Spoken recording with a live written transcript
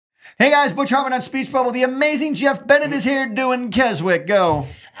Hey guys, Butch Hartman on Speech Bubble. The amazing Jeff Bennett is here doing Keswick. Go.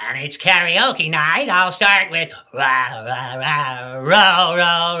 And it's karaoke night. I'll start with row,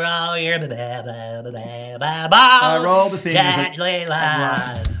 row your ball. Roll the theme music. Gently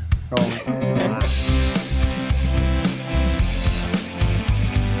line. Roll.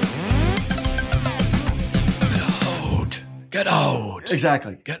 Get out.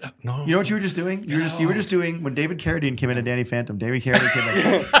 Exactly. Get out. No. You know what you were just doing? You were just doing when David Carradine came in at Danny Phantom. David Carradine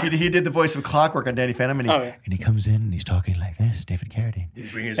came in. He did the voice of Clockwork on Danny Phantom, and he comes in and he's talking like this. David Carradine. Did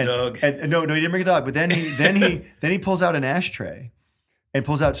he bring his dog? No, he didn't bring a dog. But then he pulls out an ashtray and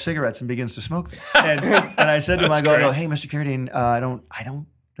pulls out cigarettes and begins to smoke them. And I said to him, I go, hey, Mr. Carradine, I don't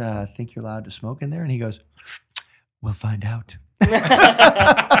think you're allowed to smoke in there. And he goes, we'll find out.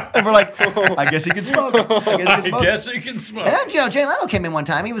 And we're like, I guess he can smoke. I guess he can smoke. And then, Jay Leno came in one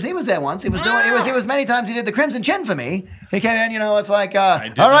time. He was there once. He was many times. He did the Crimson Chin for me. He came in. It's like, I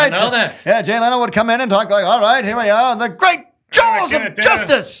did all right, not know that. Yeah, Jay Leno would come in and talk like, all right, here we are, the great jaws of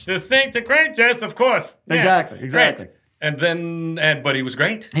justice. The great justice, of course. Yeah. Exactly. Great. And then, but he was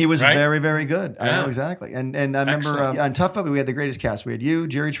great. He was right? very, very good. I know exactly. And I remember on Tough Puppy we had the greatest cast. We had you,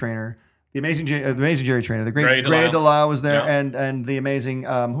 Jerry Trainer. The amazing Jerry Trainer, the great Ray Delisle was there, and the amazing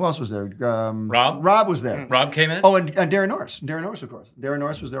who else was there? Rob was there. Rob came in. Oh, and Darren Norris, of course. Darren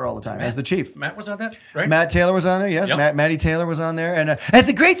Norris was there all the time as the chief. Matt was on that, right? Matt Taylor was on there, yes. Yep. Matty Taylor was on there, and as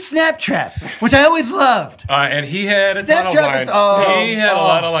the great Snap Trap, which I always loved. And he had a ton of lines. He had a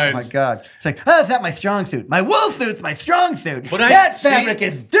lot of lines. Oh my God! It's like, it's not my strong suit. My wool suit's my strong suit. But that fabric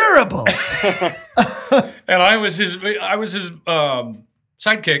is durable. And I was his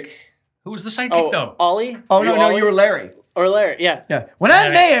sidekick. Who was the sidekick, though? Ollie? Oh, no, you were Larry. Or Larry, yeah. Yeah. When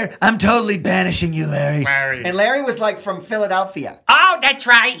I'm mayor, I'm totally banishing you, Larry. Larry. And Larry was like from Philadelphia. Oh, that's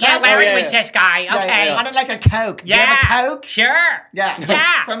right. Yeah, Larry was this guy. Okay. I wanted like a Coke. Yeah. Do you have a Coke? Sure.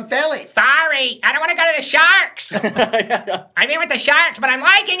 Yeah. From Philly. Sorry, I don't want to go to the Sharks. I'm in with the Sharks, but I'm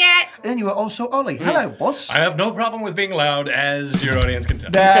liking it. And you were also Ollie. Hello, boss. I have no problem with being loud, as your audience can tell.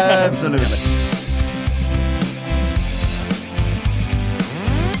 Absolutely.